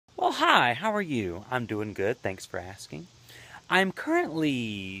Well, hi, how are you? I'm doing good, thanks for asking. I'm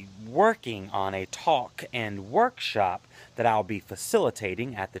currently working on a talk and workshop that I'll be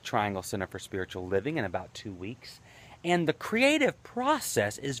facilitating at the Triangle Center for Spiritual Living in about 2 weeks. And the creative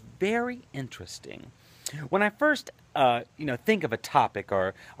process is very interesting. When I first, think of a topic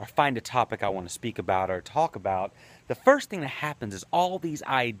or find a topic I want to speak about or talk about, the first thing that happens is all these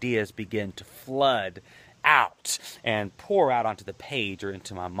ideas begin to flood out and pour out onto the page or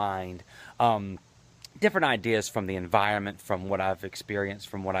into my mind. Different ideas from the environment, from what I've experienced,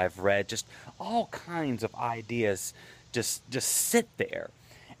 from what I've read, just all kinds of ideas just sit there.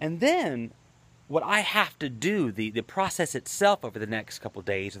 And then what I have to do, the process itself over the next couple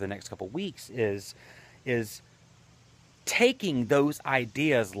days or the next couple weeks is taking those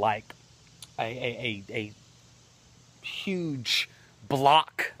ideas like a huge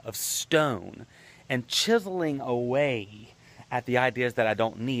block of stone and chiseling away at the ideas that I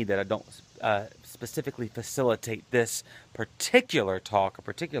don't need, that I don't specifically facilitate this particular talk, a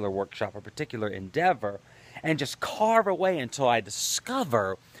particular workshop, a particular endeavor, and just carve away until I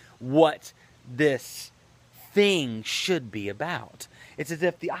discover what this thing should be about. It's as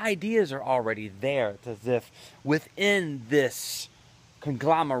if the ideas are already there. It's as if within this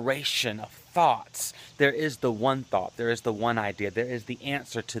conglomeration of thoughts, there is the one thought, there is the one idea, there is the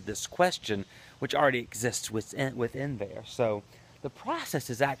answer to this question which already exists within there. So the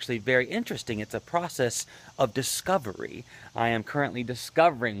process is actually very interesting. It's a process of discovery. I am currently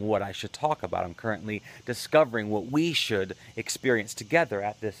discovering what I should talk about. I'm currently discovering what we should experience together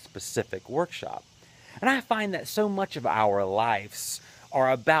at this specific workshop. And I find that so much of our lives are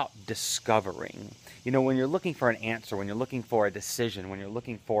about discovering. You know, when you're looking for an answer, when you're looking for a decision, when you're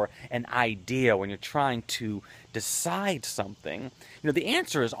looking for an idea, when you're trying to decide something, the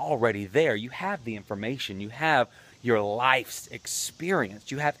answer is already there. You have the information. You have your life's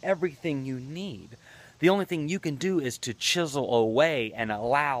experience. You have everything you need. The only thing you can do is to chisel away and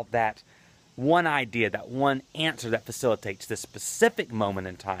allow that one idea, that one answer that facilitates this specific moment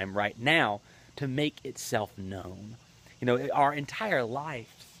in time right now to make itself known. Our entire lives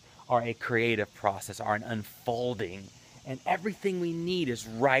are a creative process, are an unfolding, and everything we need is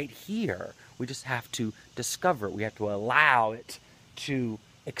right here. We just have to discover it. We have to allow it to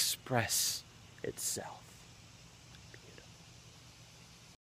express itself.